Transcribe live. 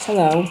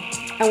Hello,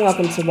 and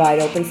welcome to Wide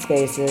Open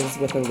Spaces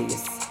with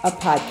Elise, a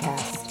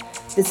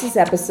podcast. This is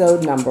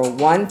episode number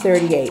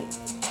 138.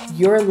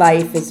 Your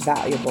life is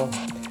valuable.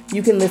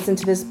 You can listen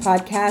to this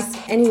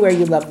podcast anywhere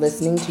you love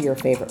listening to your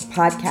favorite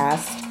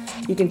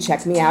podcast. You can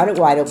check me out at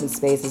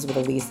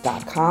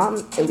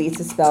wideopenspaceswithelise.com. Elise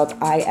is spelled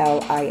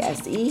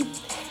I-L-I-S-E.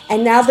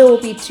 And now there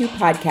will be 2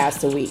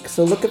 podcasts a week,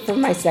 so look for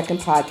my second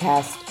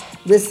podcast,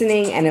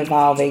 Listening and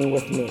Evolving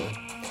with Me.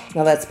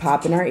 Now let's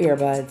pop in our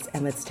earbuds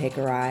and let's take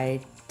a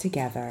ride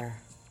together.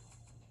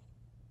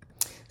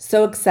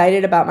 So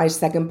excited about my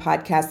second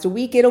podcast a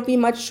week. It'll be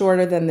much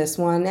shorter than this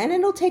one, and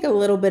it'll take a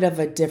little bit of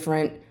a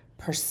different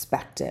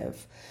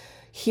perspective.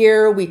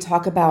 Here we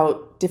talk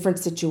about different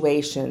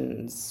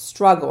situations,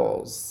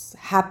 struggles,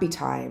 happy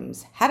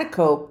times, how to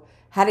cope,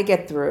 how to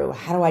get through,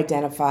 how to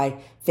identify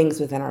things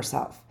within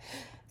ourselves.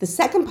 The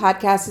second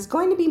podcast is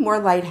going to be more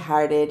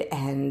lighthearted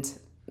and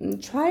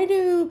try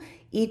to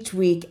each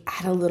week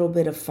add a little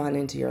bit of fun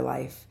into your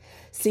life.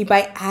 See,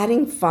 by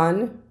adding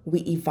fun,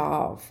 we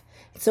evolve.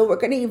 So we're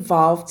going to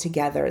evolve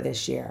together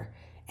this year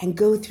and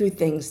go through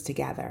things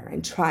together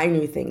and try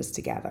new things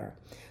together.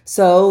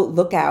 So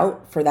look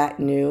out for that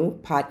new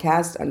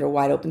podcast under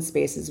Wide Open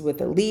Spaces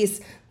with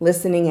Elise,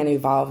 Listening and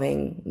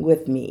Evolving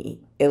with me,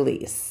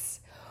 Elise.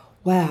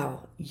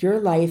 Wow, your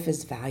life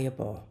is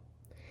valuable.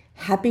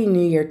 Happy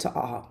New Year to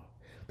all.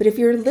 But if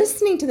you're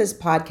listening to this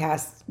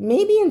podcast,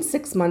 maybe in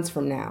 6 months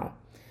from now,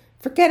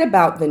 forget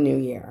about the new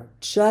year.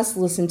 Just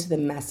listen to the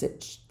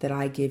message that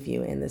I give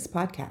you in this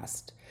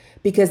podcast.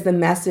 Because the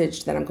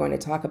message that I'm going to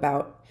talk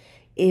about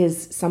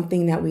is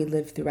something that we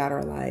live throughout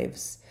our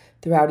lives.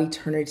 Throughout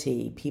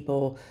eternity,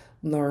 people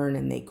learn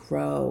and they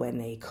grow and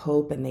they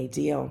cope and they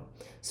deal.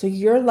 So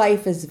your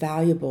life is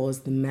valuable is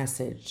the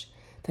message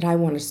that I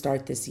want to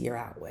start this year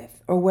out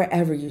with, or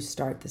wherever you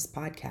start this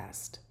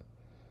podcast.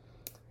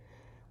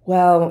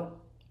 Well,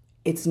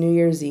 it's New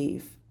Year's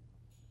Eve,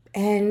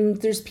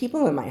 and there's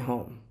people in my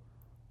home.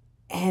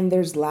 And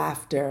there's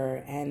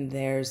laughter, and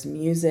there's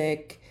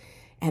music,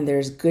 and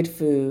there's good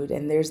food,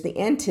 and there's the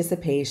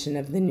anticipation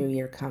of the new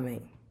year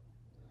coming.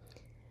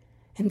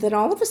 And then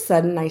all of a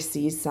sudden, I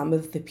see some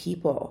of the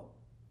people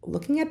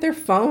looking at their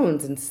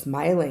phones and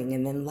smiling,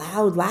 and then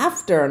loud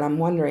laughter, and I'm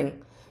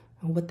wondering,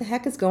 what the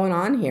heck is going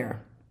on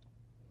here?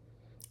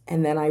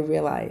 And then I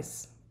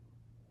realize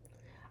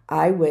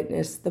I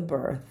witnessed the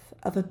birth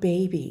of a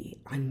baby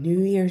on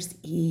New Year's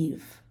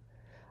Eve,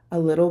 a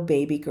little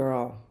baby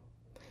girl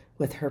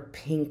with her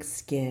pink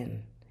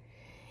skin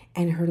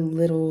and her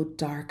little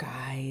dark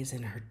eyes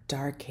and her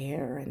dark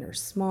hair and her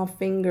small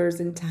fingers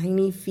and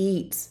tiny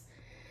feet.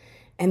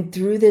 And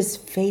through this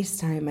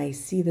FaceTime, I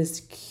see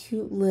this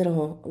cute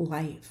little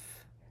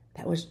life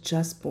that was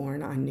just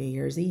born on New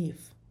Year's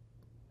Eve.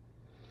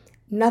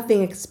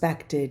 Nothing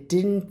expected,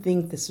 didn't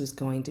think this was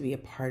going to be a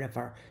part of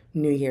our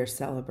New Year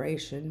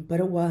celebration, but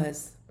it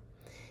was.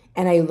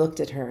 And I looked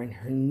at her and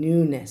her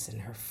newness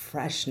and her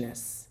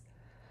freshness.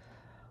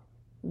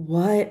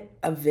 What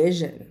a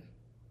vision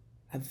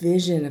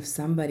of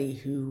somebody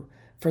who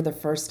for the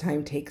first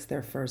time takes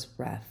their first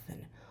breath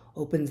and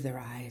opens their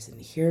eyes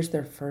and hears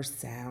their first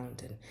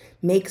sound and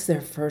makes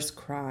their first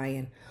cry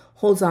and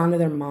holds on to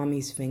their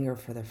mommy's finger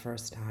for the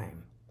first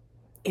time.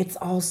 It's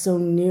all so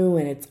new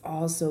and it's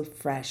all so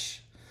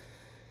fresh.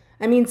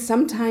 I mean,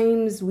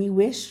 sometimes we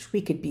wish we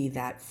could be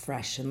that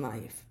fresh in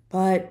life,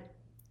 but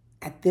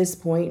at this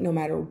point, no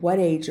matter what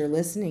age you're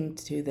listening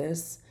to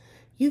this,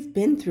 you've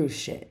been through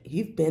shit.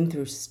 You've been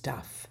through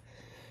stuff.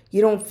 You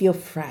don't feel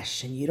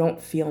fresh and you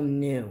don't feel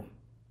new.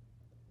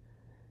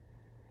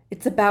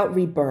 It's about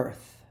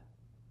rebirth.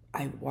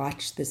 I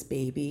watched this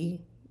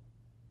baby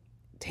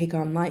take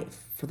on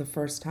life for the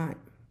first time.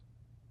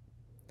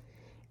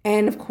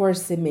 And of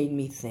course, it made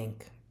me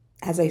think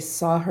as I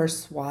saw her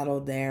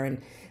swaddled there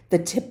in the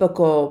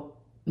typical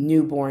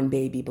newborn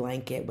baby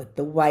blanket with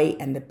the white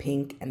and the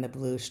pink and the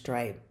blue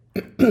stripe.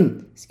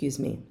 Excuse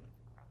me.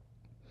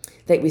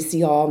 That we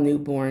see all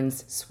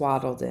newborns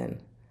swaddled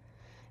in.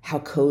 How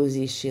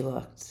cozy she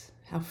looked.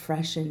 How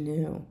fresh and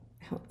new.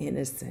 How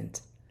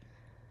innocent.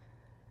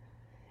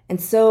 And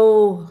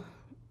so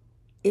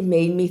it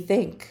made me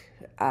think.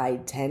 I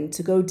tend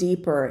to go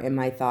deeper in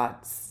my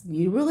thoughts.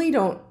 You really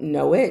don't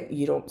know it.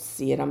 You don't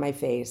see it on my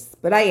face.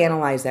 But I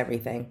analyze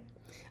everything.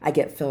 I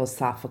get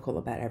philosophical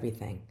about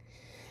everything.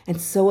 And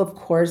so, of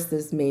course,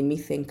 this made me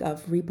think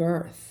of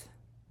rebirth.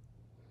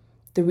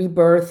 The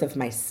rebirth of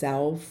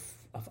myself,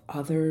 of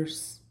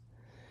others,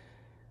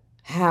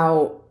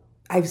 how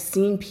I've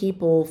seen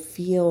people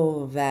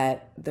feel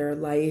that their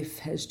life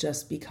has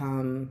just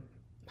become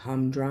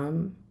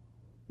humdrum,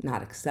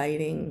 not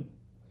exciting,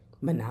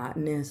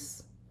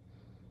 monotonous.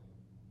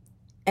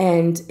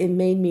 And it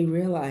made me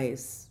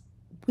realize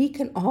we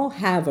can all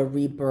have a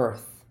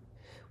rebirth.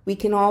 We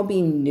can all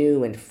be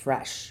new and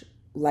fresh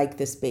like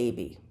this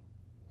baby.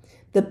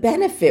 The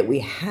benefit we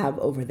have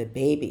over the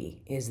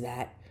baby is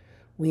that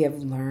we have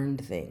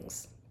learned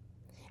things.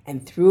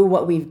 And through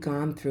what we've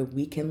gone through,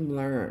 we can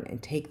learn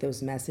and take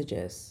those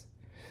messages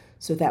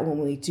so that when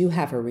we do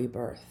have a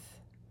rebirth,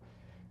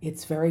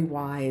 It's very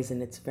wise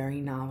and it's very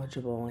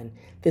knowledgeable. And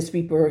this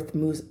rebirth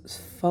moves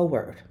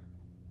forward,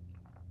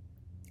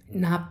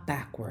 not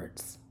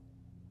backwards.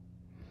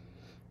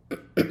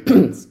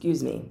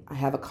 Excuse me. I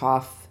have a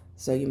cough,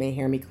 so you may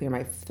hear me clear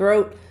my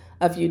throat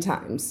a few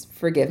times.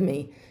 Forgive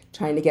me.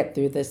 Trying to get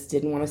through this.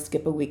 Didn't want to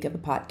skip a week of the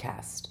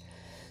podcast.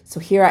 So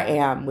here I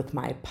am with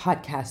my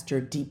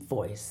podcaster deep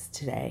voice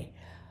today.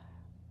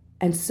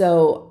 And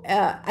so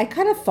I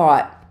kind of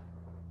thought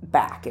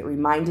back. It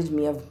reminded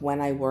me of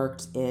when I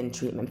worked in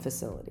treatment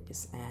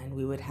facilities and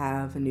we would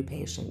have a new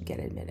patient get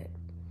admitted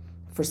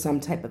for some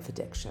type of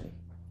addiction.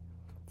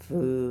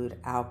 Food,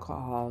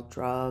 alcohol,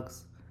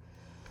 drugs.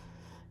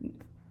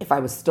 If I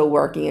was still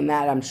working in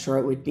that, I'm sure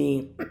it would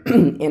be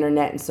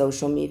internet and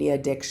social media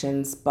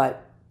addictions.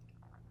 But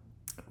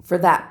for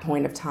that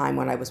point of time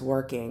when I was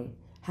working,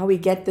 how we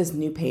get this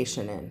new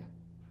patient in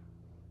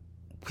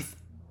with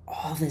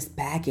all this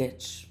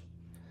baggage.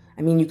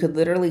 I mean, you could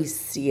literally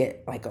see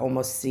it, like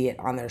almost see it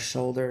on their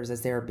shoulders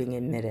as they were being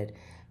admitted,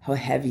 how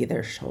heavy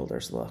their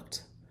shoulders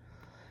looked,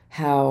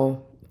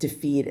 how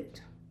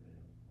defeated,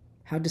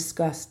 how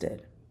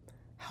disgusted,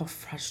 how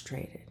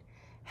frustrated,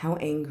 how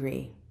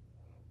angry,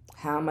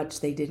 how much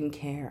they didn't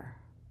care.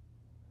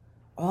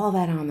 All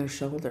that on their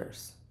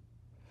shoulders.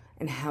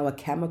 And how a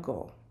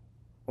chemical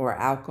or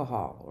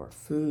alcohol or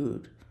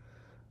food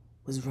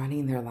was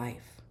running their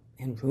life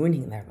and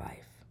ruining their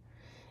life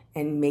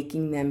and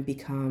making them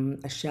become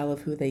a shell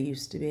of who they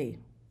used to be.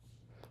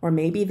 Or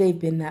maybe they've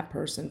been that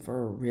person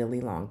for a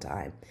really long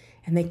time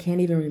and they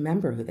can't even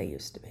remember who they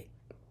used to be.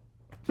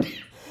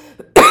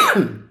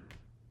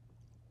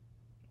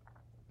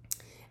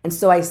 And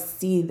so I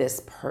see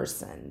this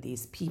person,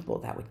 these people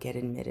that would get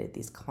admitted,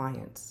 these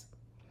clients.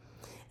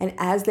 And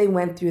as they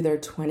went through their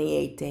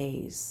 28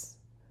 days,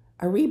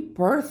 a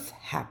rebirth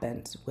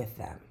happened with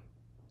them.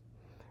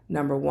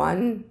 Number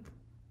one,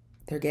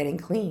 they're getting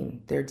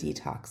clean. They're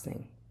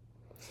detoxing.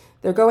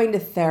 They're going to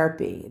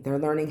therapy. They're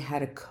learning how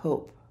to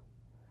cope,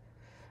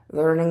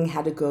 learning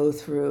how to go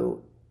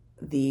through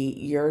the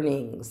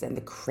yearnings and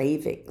the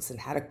cravings and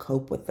how to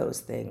cope with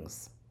those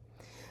things.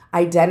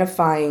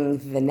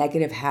 Identifying the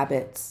negative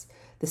habits,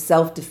 the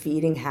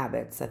self-defeating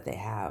habits that they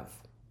have.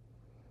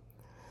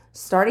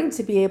 Starting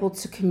to be able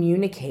to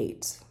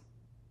communicate.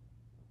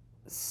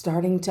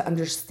 Starting to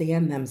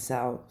understand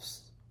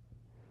themselves.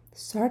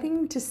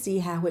 Starting to see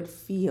how it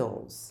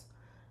feels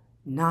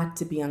not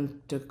to be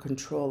under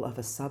control of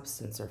a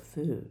substance or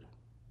food.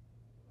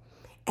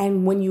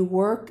 And when you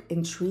work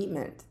in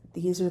treatment,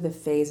 these are the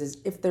phases,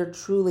 if they're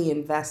truly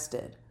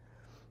invested,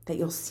 that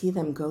you'll see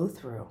them go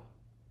through.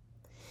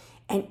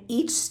 And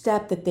each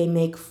step that they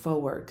make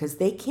forward, because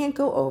they can't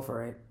go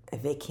over it,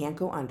 and they can't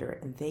go under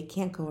it, and they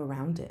can't go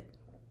around it.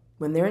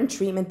 When they're in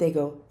treatment, they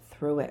go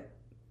through it.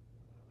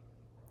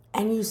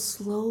 And you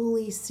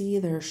slowly see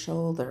their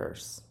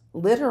shoulders,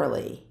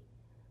 literally,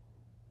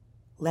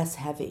 less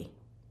heavy,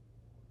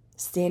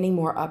 standing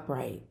more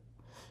upright.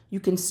 You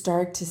can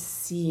start to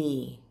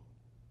see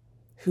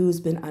who's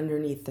been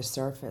underneath the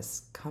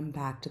surface come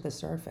back to the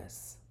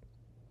surface.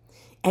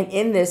 And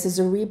in this is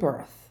a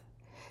rebirth.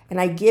 And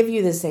I give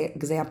you this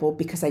example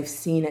because I've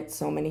seen it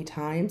so many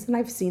times and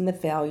I've seen the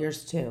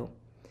failures too.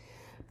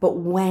 But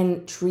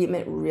when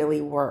treatment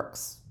really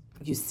works,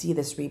 you see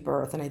this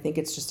rebirth. And I think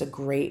it's just a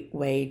great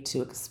way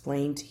to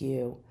explain to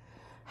you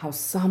how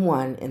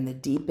someone in the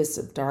deepest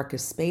of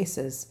darkest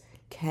spaces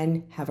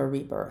can have a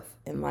rebirth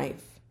in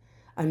life,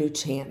 a new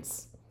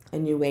chance, a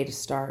new way to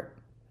start,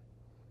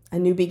 a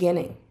new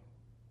beginning.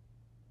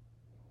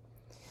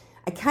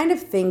 I kind of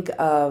think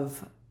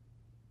of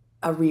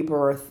a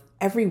rebirth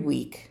every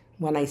week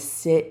when I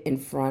sit in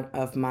front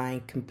of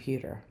my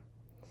computer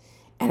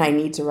and I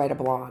need to write a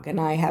blog and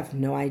I have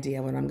no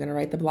idea what I'm going to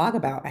write the blog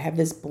about. I have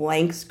this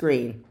blank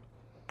screen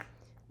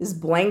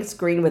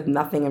with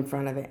nothing in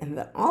front of it. And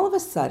then all of a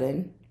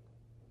sudden,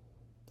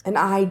 an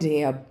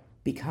idea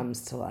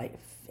becomes to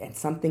life and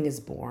something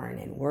is born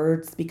and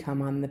words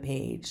become on the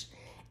page.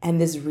 And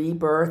this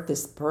rebirth,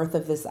 this birth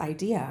of this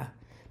idea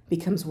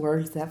becomes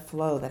words that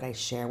flow that I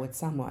share with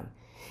someone.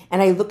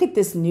 And I look at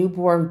this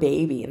newborn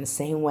baby in the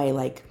same way,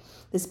 like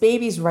this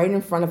baby's right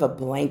in front of a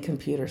blank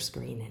computer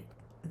screen and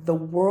the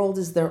world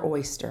is their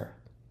oyster.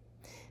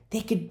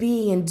 They could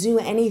be and do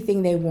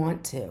anything they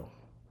want to.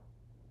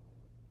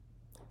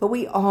 But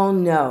we all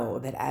know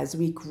that as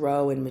we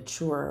grow and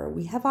mature,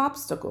 we have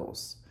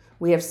obstacles.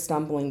 We have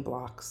stumbling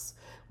blocks.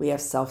 We have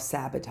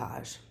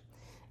self-sabotage.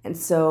 And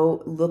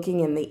so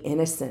looking in the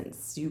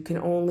innocence, you can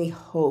only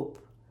hope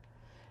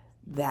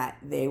that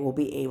they will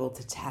be able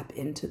to tap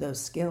into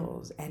those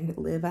skills and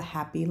live a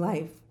happy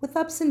life with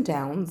ups and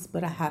downs,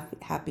 but a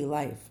happy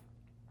life.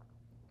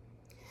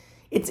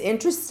 It's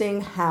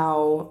interesting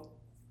how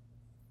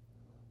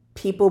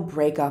people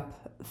break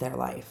up their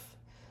life.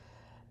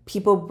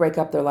 People break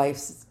up their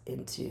lives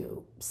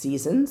into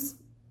seasons,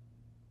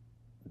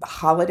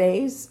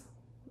 holidays.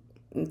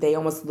 They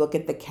almost look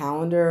at the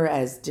calendar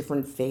as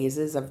different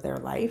phases of their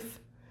life.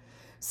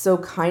 So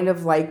kind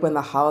of like when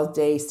the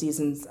holiday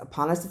season's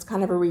upon us, it's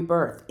kind of a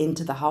rebirth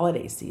into the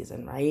holiday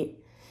season, right?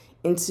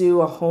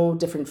 into a whole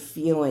different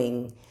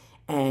feeling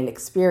and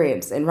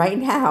experience. And right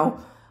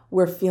now,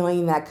 we're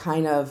feeling that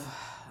kind of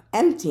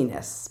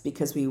emptiness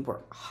because we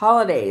were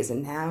holidays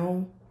and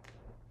now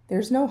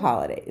there's no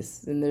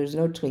holidays and there's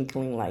no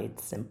twinkling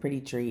lights and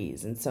pretty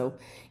trees. And so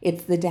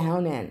it's the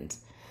down end.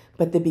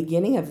 But the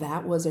beginning of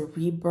that was a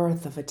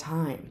rebirth of a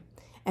time.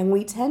 And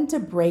we tend to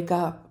break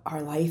up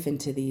our life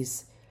into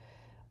these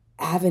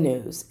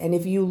avenues. And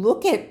if you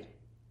look at,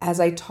 as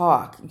I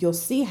talk, you'll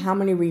see how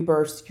many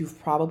rebirths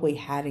you've probably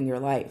had in your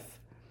life.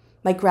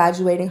 Like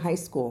graduating high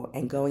school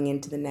and going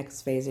into the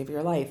next phase of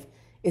your life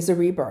is a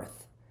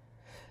rebirth.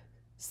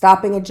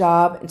 Stopping a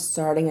job and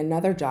starting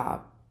another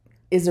job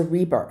is a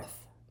rebirth.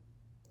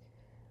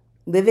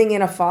 Living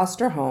in a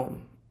foster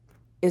home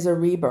is a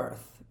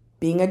rebirth.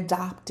 Being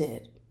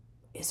adopted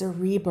is a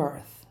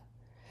rebirth.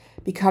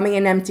 Becoming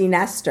an empty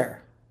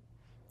nester,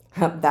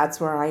 that's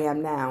where I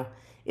am now,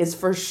 is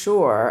for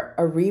sure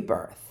a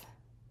rebirth.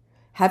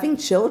 Having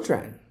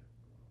children,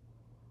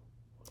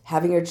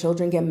 having your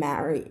children get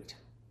married,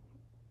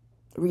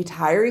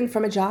 retiring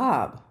from a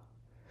job,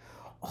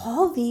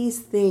 all these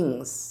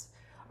things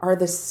are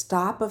the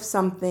stop of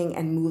something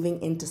and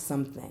moving into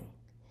something.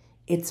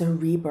 It's a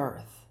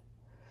rebirth.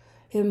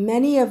 And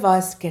many of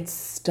us get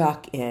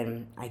stuck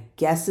in, I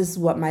guess this is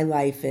what my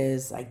life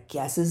is. I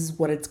guess this is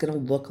what it's going to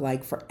look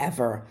like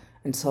forever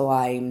until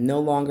I'm no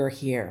longer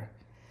here.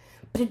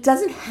 But it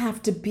doesn't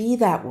have to be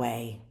that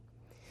way.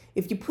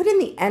 If you put in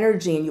the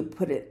energy and you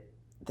put it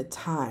the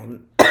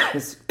time,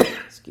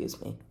 excuse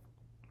me,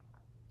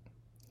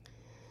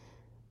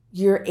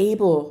 you're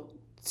able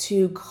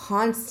to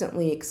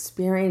constantly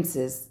experience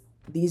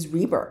these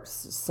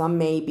rebirths. Some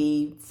may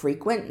be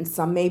frequent and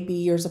some may be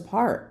years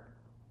apart.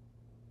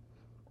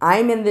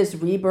 I'm in this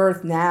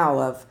rebirth now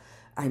of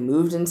I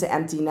moved into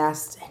empty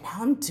nest and now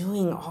I'm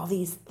doing all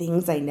these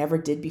things I never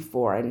did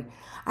before. And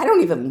I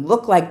don't even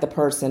look like the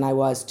person I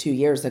was 2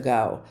 years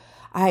ago.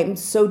 I'm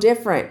so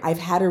different. I've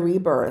had a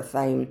rebirth.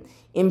 I'm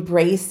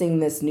embracing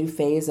this new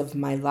phase of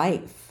my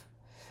life.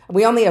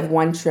 We only have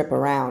one trip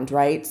around,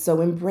 right?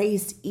 So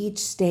embrace each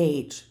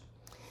stage.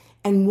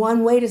 And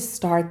one way to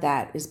start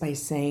that is by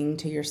saying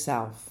to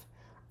yourself,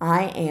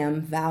 I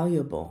am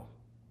valuable.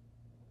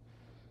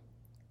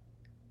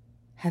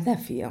 How'd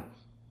that feel?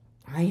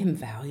 I am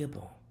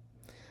valuable.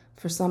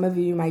 For some of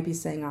you, you might be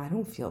saying, I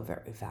don't feel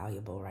very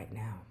valuable right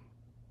now.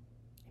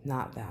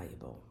 Not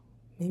valuable.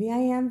 Maybe I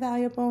am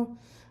valuable.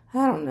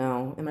 I don't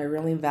know. Am I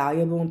really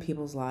valuable in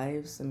people's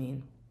lives?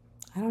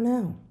 I don't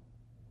know.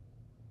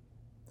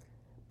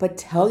 But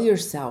tell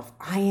yourself,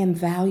 I am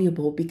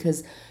valuable,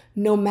 because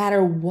no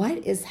matter what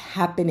is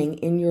happening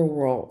in your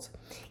world,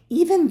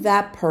 even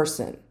that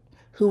person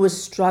who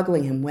was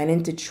struggling and went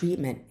into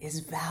treatment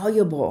is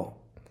valuable.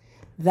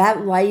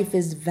 That life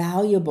is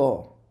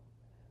valuable.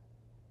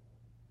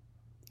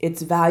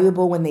 It's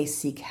valuable when they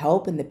seek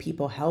help and the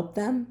people help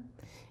them.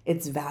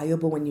 It's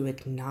valuable when you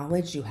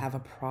acknowledge you have a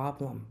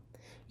problem.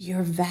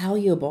 You're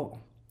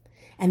valuable.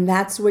 And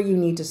that's where you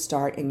need to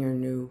start in your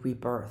new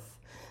rebirth.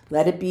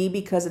 Let it be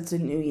because it's a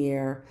new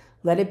year.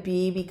 Let it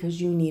be because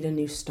you need a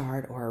new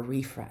start or a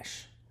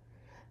refresh.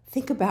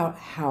 Think about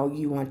how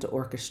you want to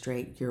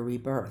orchestrate your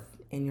rebirth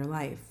in your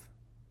life.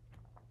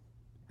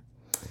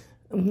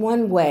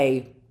 One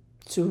way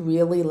to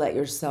really let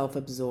yourself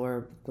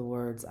absorb the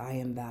words, I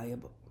am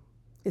valuable,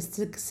 is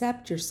to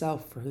accept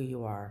yourself for who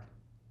you are.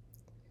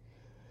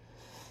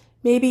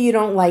 Maybe you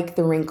don't like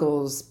the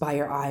wrinkles by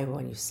your eye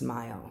when you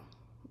smile.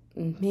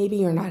 Maybe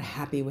you're not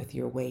happy with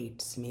your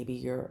weight. Maybe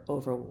you're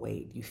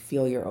overweight. You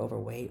feel you're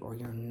overweight, or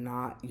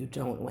you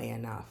don't weigh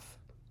enough.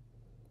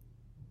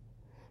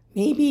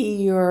 Maybe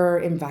your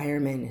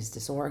environment is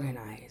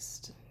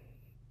disorganized.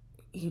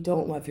 You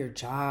don't love your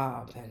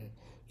job and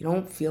you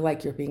don't feel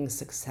like you're being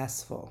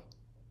successful.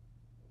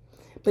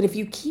 But if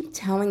you keep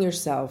telling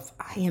yourself,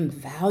 I am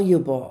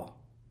valuable,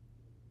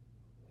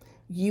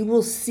 you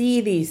will see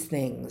these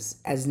things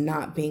as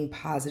not being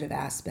positive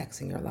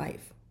aspects in your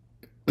life.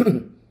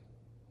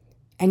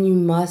 And you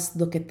must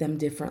look at them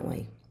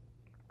differently.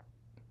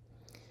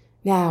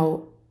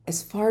 Now,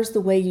 as far as the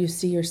way you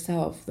see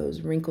yourself,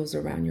 those wrinkles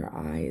around your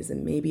eyes,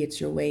 and maybe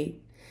it's your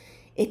weight,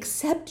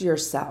 accept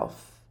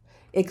yourself.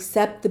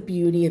 Accept the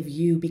beauty of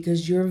you,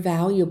 because you're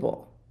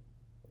valuable.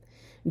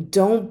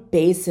 Don't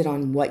base it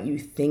on what you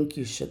think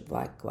you should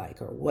look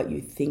like or what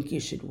you think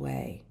you should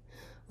weigh.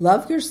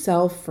 Love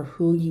yourself for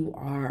who you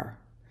are,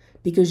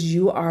 because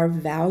you are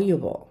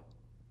valuable,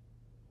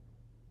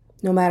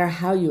 no matter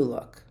how you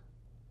look.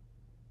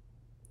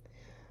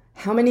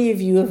 How many of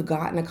you have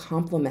gotten a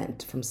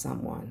compliment from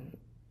someone?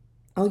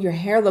 Oh, your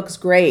hair looks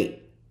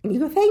great. And you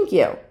go, thank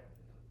you.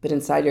 But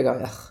inside you're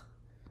going, ugh.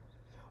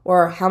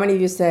 Or how many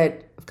of you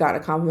said, I've gotten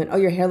a compliment, oh,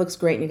 your hair looks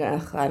great. And you go,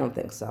 ugh, I don't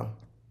think so.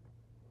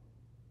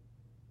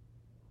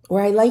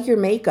 Or I like your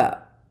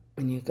makeup.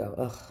 And you go,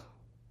 ugh,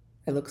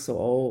 I look so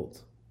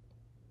old.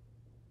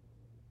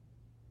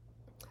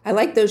 I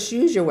like those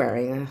shoes you're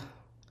wearing. Ugh.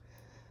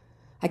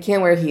 I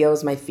can't wear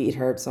heels. My feet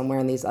hurt, so I'm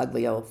wearing these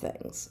ugly old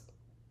things.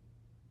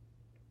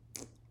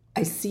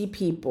 I see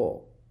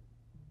people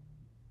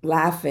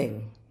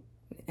laughing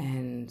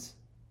And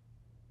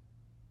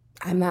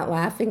I'm not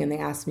laughing and they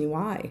ask me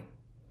why.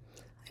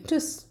 I'm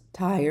just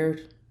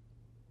tired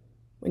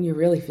when you're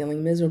really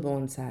feeling miserable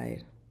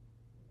inside.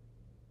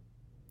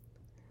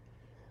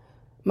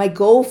 My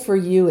goal for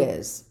you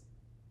is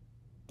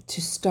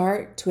to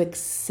start to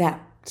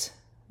accept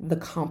the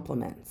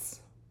compliments.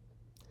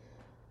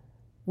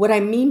 What I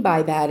mean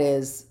by that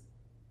is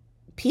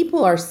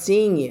people are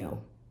seeing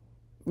you,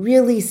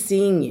 really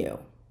seeing you,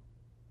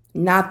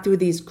 not through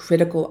these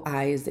critical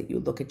eyes that you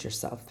look at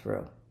yourself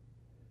through.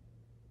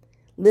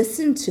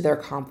 Listen to their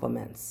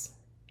compliments.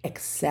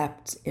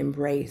 Accept,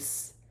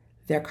 embrace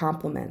their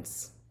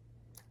compliments.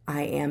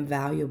 I am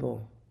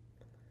valuable.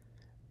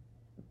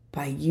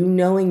 By you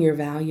knowing you're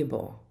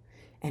valuable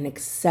and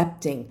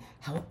accepting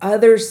how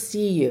others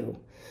see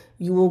you,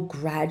 you will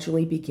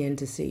gradually begin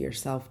to see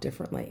yourself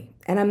differently.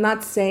 And I'm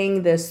not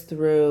saying this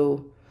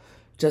through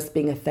just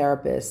being a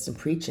therapist and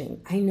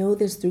preaching. I know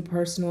this through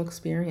personal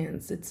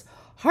experience. It's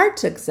hard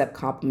to accept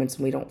compliments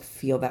when we don't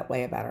feel that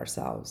way about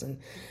ourselves. And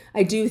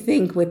I do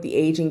think with the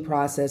aging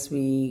process,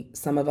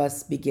 some of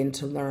us begin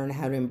to learn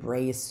how to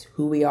embrace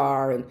who we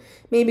are. And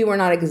maybe we're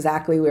not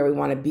exactly where we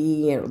want to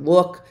be or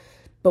look,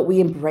 but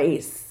we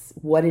embrace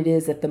what it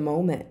is at the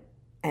moment.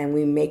 And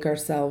we make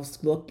ourselves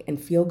look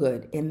and feel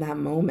good in that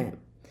moment.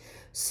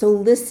 So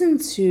listen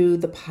to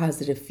the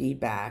positive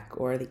feedback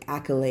or the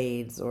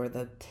accolades or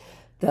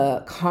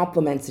the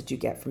compliments that you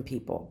get from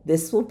people.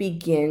 This will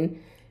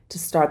begin to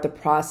start the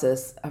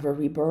process of a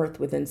rebirth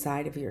within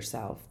inside of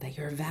yourself, that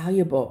you're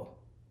valuable.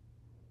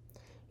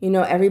 You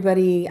know,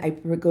 everybody, I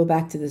go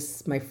back to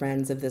this, my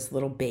friends, of this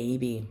little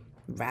baby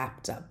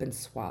wrapped up and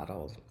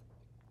swaddled.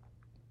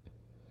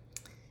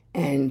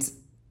 And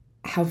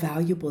how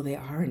valuable they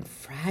are and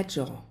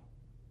fragile.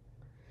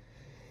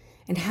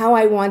 And how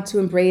I want to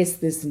embrace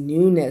this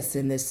newness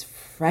and this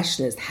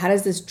freshness. How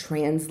does this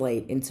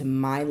translate into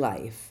my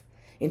life,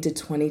 into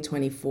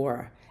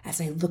 2024? As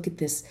I look at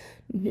this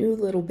new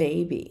little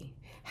baby,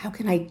 how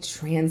can I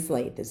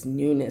translate this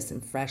newness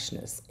and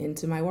freshness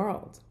into my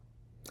world?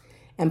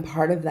 And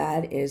part of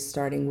that is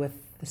starting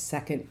with the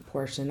second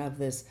portion of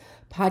this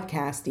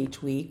podcast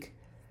each week,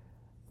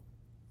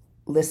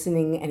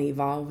 listening and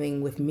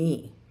evolving with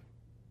me.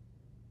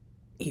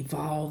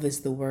 Evolve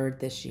is the word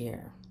this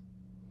year.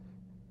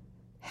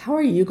 How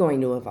are you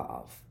going to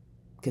evolve?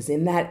 Because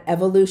in that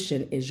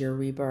evolution is your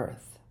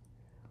rebirth.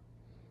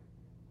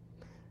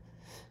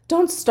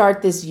 Don't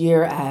start this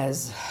year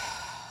as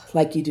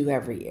like you do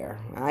every year.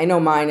 I know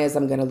mine is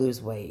I'm going to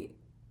lose weight.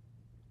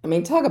 I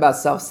mean, talk about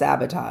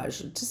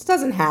self-sabotage. It just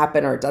doesn't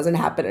happen, or it doesn't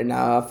happen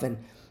enough. And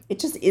it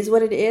just is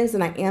what it is.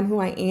 And I am who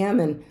I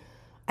am. And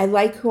I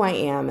like who I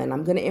am. And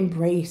I'm going to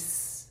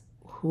embrace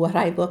what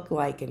I look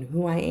like and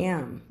who I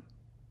am.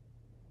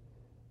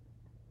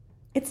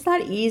 It's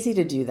not easy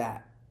to do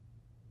that.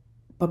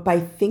 But by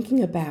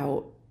thinking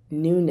about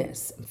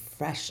newness and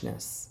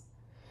freshness,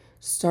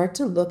 start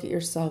to look at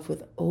yourself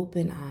with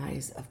open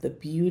eyes of the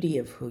beauty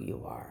of who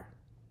you are,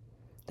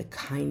 the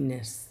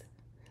kindness,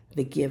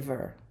 the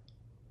giver,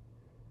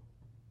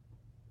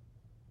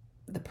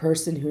 the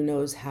person who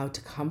knows how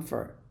to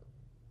comfort,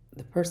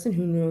 the person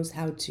who knows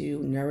how to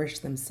nourish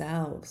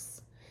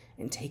themselves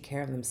and take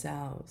care of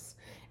themselves.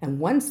 And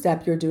one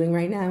step you're doing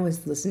right now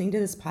is listening to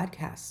this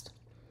podcast.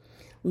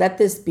 Let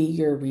this be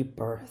your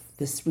rebirth,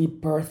 this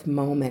rebirth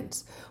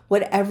moment,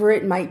 whatever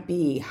it might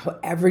be,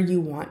 however you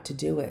want to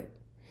do it.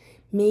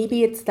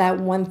 Maybe it's that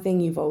one thing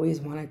you've always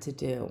wanted to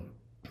do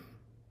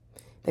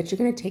that you're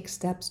going to take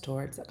steps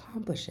towards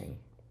accomplishing.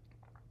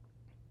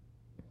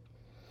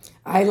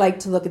 I like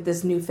to look at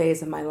this new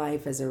phase of my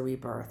life as a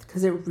rebirth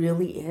because it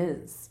really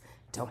is.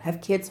 I don't have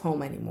kids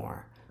home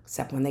anymore,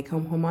 except when they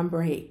come home on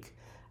break.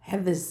 I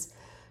have this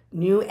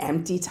new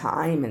empty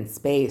time and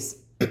space,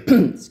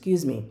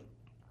 excuse me,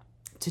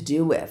 to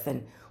do with.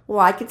 And well,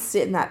 I could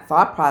sit in that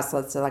thought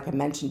process, like I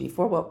mentioned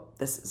before, well,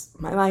 this is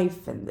my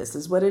life and this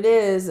is what it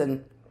is.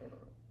 And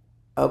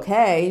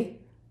okay,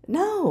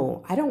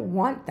 no, I don't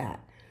want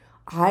that.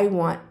 I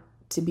want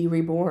to be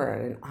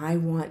reborn and I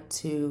want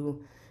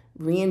to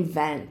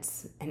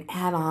reinvent and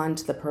add on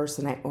to the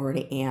person I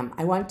already am.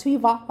 I want to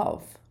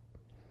evolve.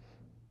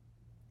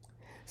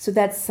 So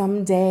that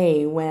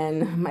someday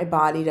when my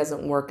body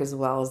doesn't work as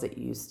well as it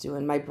used to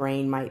and my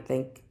brain might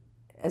think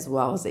as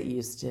well as it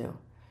used to,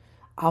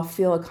 I'll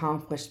feel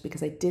accomplished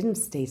because I didn't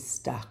stay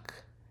stuck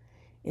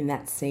in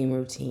that same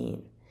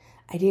routine.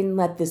 I didn't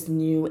let this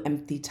new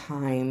empty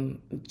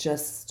time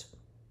just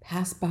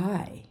pass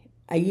by.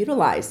 I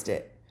utilized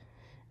it.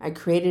 I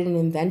created and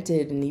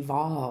invented and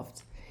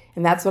evolved.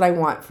 And that's what I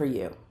want for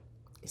you,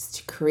 is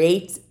to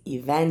create,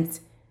 event,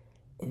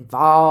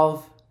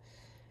 evolve,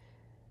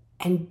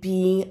 and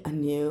be a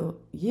new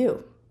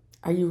you.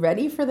 Are you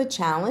ready for the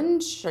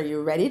challenge? Are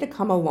you ready to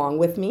come along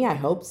with me? I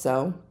hope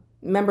so.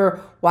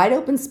 Remember, Wide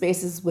Open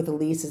Spaces with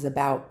Elise is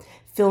about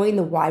filling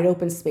the wide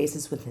open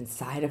spaces within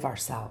inside of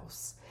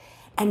ourselves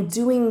and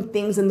doing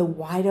things in the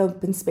wide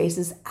open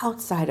spaces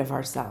outside of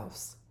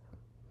ourselves.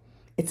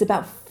 It's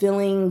about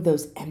filling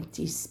those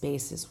empty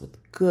spaces with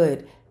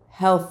good,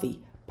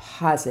 healthy,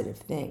 positive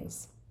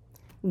things.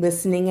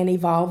 listening and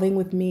evolving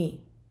with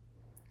me.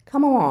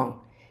 Come along,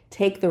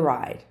 take the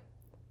ride.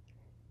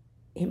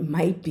 It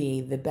might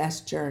be the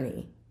best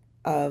journey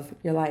of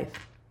your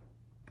life.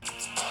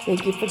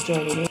 Thank you for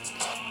joining me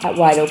at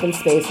Wide Open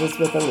Spaces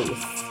with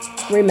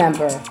Elise.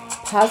 Remember,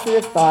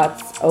 positive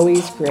thoughts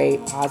always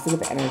create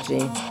positive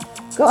energy.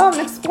 Go out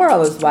and explore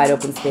all those wide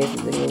open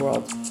spaces in your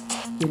world.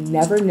 You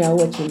never know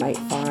what you might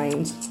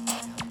find.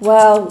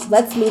 Well,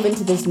 let's move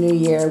into this new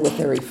year with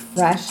a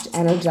refreshed,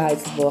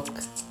 energized look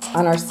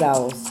on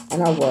ourselves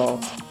and our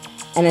world.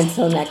 And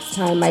until next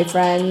time, my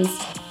friends,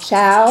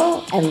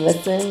 ciao and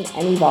listen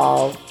and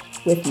evolve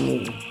with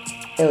me,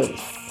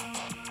 Elise.